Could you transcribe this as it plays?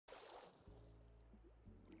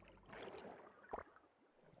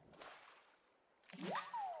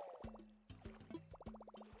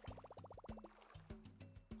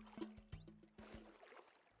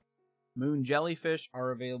Moon Jellyfish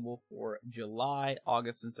are available for July,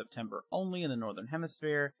 August, and September only in the Northern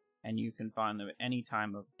Hemisphere, and you can find them at any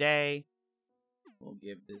time of day. We'll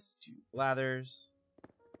give this to Blathers.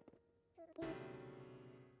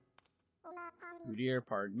 Oh dear,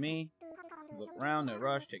 pardon me. Look around, no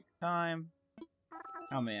rush, take your time.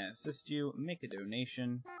 How may I assist you? Make a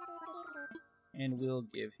donation. And we'll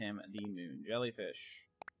give him the Moon Jellyfish.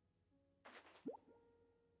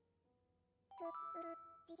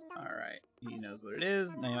 Alright, he knows what it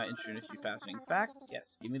is. Now you might interested in a few fascinating facts.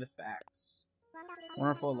 Yes, give me the facts.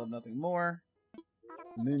 Wonderful, love nothing more.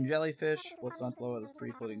 Moon Jellyfish, what's on below this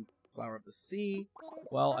pretty floating flower of the sea?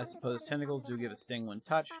 Well, I suppose tentacles do give a sting when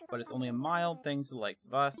touched, but it's only a mild thing to the likes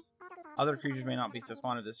of us. Other creatures may not be so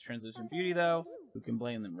fond of this translucent beauty, though. Who can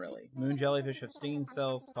blame them, really? Moon jellyfish have stinging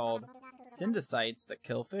cells called syndecytes that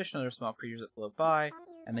kill fish and other small creatures that float by,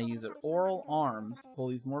 and they use their oral arms to pull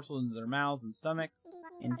these morsels into their mouths and stomachs.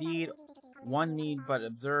 Indeed, one need but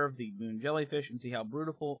observe the moon jellyfish and see how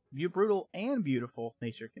brutal and beautiful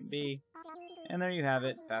nature can be. And there you have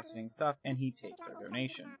it, fascinating stuff, and he takes our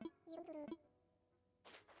donation.